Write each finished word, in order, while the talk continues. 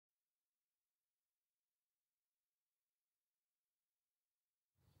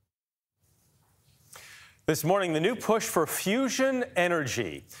This morning, the new push for fusion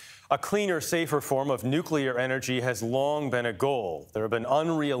energy. A cleaner, safer form of nuclear energy has long been a goal. There have been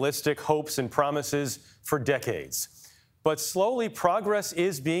unrealistic hopes and promises for decades. But slowly, progress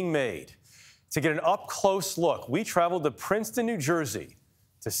is being made. To get an up-close look, we traveled to Princeton, New Jersey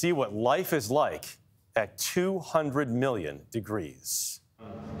to see what life is like at 200 million degrees.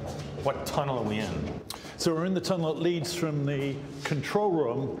 What tunnel are we in? So we're in the tunnel that leads from the control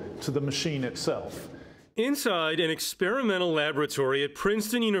room to the machine itself. Inside an experimental laboratory at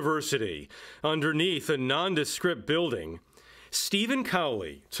Princeton University, underneath a nondescript building, Stephen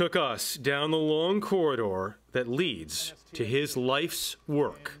Cowley took us down the long corridor that leads to his life's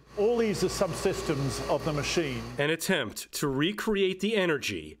work. All these are subsystems of the machine. An attempt to recreate the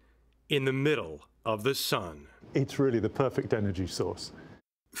energy in the middle of the sun. It's really the perfect energy source.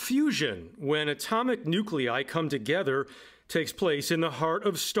 Fusion, when atomic nuclei come together, takes place in the heart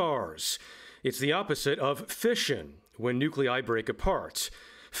of stars. It's the opposite of fission, when nuclei break apart.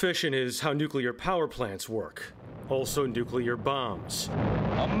 Fission is how nuclear power plants work. Also nuclear bombs.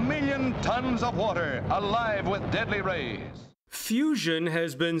 1 million tons of water alive with deadly rays. Fusion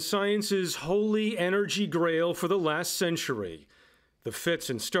has been science's holy energy grail for the last century. The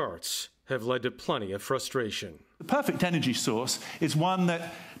fits and starts have led to plenty of frustration. The perfect energy source is one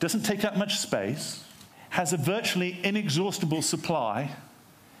that doesn't take up much space, has a virtually inexhaustible supply,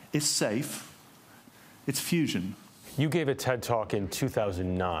 is safe. It's fusion. You gave a TED Talk in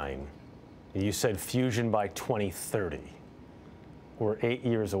 2009. You said fusion by 2030. We're 8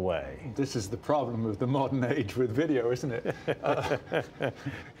 years away. This is the problem of the modern age with video, isn't it?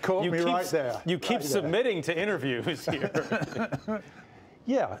 Caught me right there. You keep submitting to interviews here.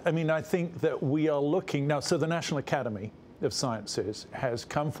 Yeah, I mean, I think that we are looking now. So the National Academy of Sciences has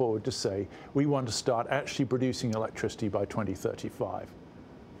come forward to say we want to start actually producing electricity by 2035.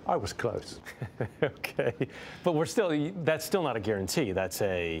 I was close. Okay, but that's still not a guarantee. That's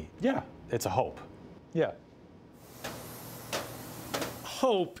it's a hope. Yeah.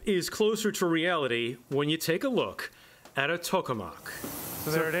 Hope is closer to reality when you take a look at a tokamak.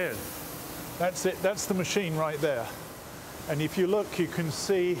 So there it is. That's it. That's the machine right there. And if you look, you can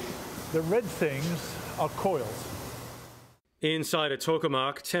see the red things are coils. Inside a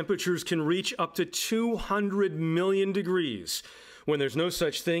tokamak, temperatures can reach up to 200 million degrees. When there's no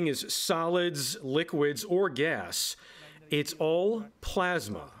such thing as solids, liquids, or gas, it's all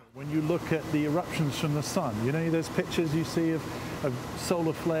plasma. When you look at the eruptions from the sun, you know those pictures you see of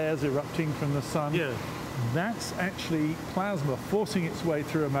solar flares erupting from the sun? Yeah. That's actually plasma forcing its way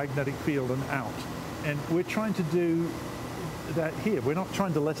through a magnetic field and out. And we're trying to do that here. We're not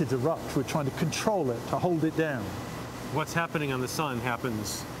trying to let it erupt, we're trying to control it, to hold it down. What's happening on the sun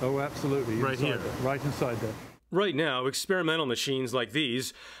happens absolutely. Right here. Right inside there. Right now, experimental machines like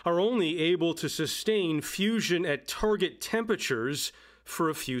these are only able to sustain fusion at target temperatures for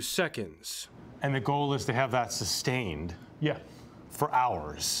a few seconds. And the goal is to have that sustained. Yeah. For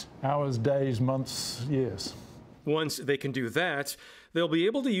hours. Hours, days, months, years. Once they can do that, they'll be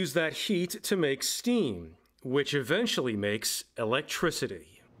able to use that heat to make steam, which eventually makes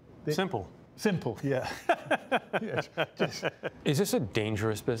electricity. Simple. Simple, yeah. Yes, Is this a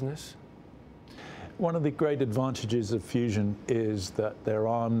dangerous business? One of the great advantages of fusion is that there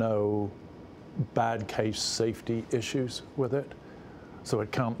are no bad case safety issues with it. So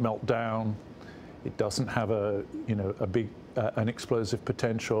it can't melt down. It doesn't have an explosive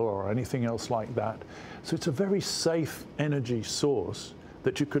potential or anything else like that. So it's a very safe energy source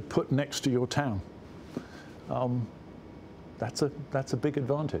that you could put next to your town. That's a big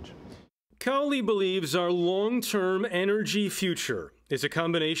advantage. Cowley believes our long-term energy future is a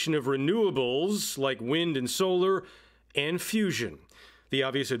combination of renewables like wind and solar and fusion. The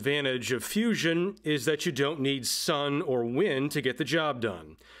obvious advantage of fusion is that you don't need sun or wind to get the job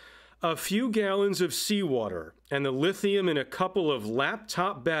done. A few gallons of seawater and the lithium in a couple of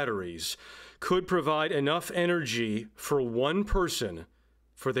laptop batteries could provide enough energy for one person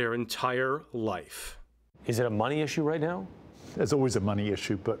for their entire life. Is it a money issue right now? There's always a money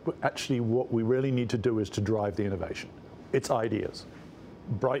issue, but actually what we really need to do is to drive the innovation. It's ideas.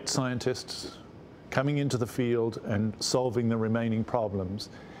 Bright scientists coming into the field and solving the remaining problems.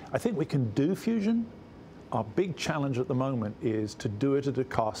 I think we can do fusion. Our big challenge at the moment is to do it at a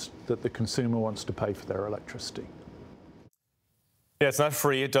cost that the consumer wants to pay for their electricity. Yeah, it's not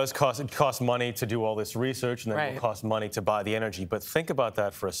free. It costs money to do all this research, and then it will cost money to buy the energy. But think about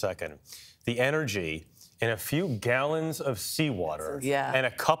that for a second. The energy in a few gallons of seawater and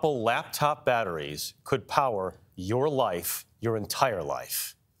a couple laptop batteries could power your life, your entire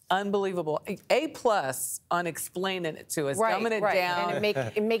life. Unbelievable. A+ on explaining it to us, dumbing it down.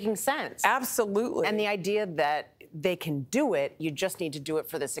 And making sense. Absolutely. And the idea that they can do it, you just need to do it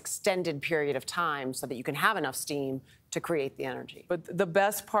for this extended period of time so that you can have enough steam to create the energy. But the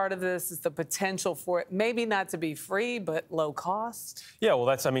best part of this is the potential for it, maybe not to be free, but low cost. Yeah, well,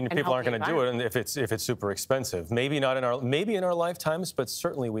 that's, I mean, And people aren't help going the to do it if it's super expensive. Maybe not in our lifetimes, but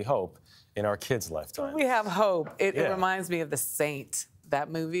certainly we hope in our kids' lifetimes. We have hope. It reminds me of The Saint, that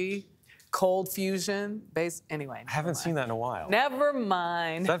movie, cold fusion. Anyway. I haven't seen that in a while. Never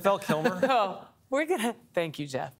mind. Is that Val Kilmer? Oh, we're gonna. Thank you, Jeff.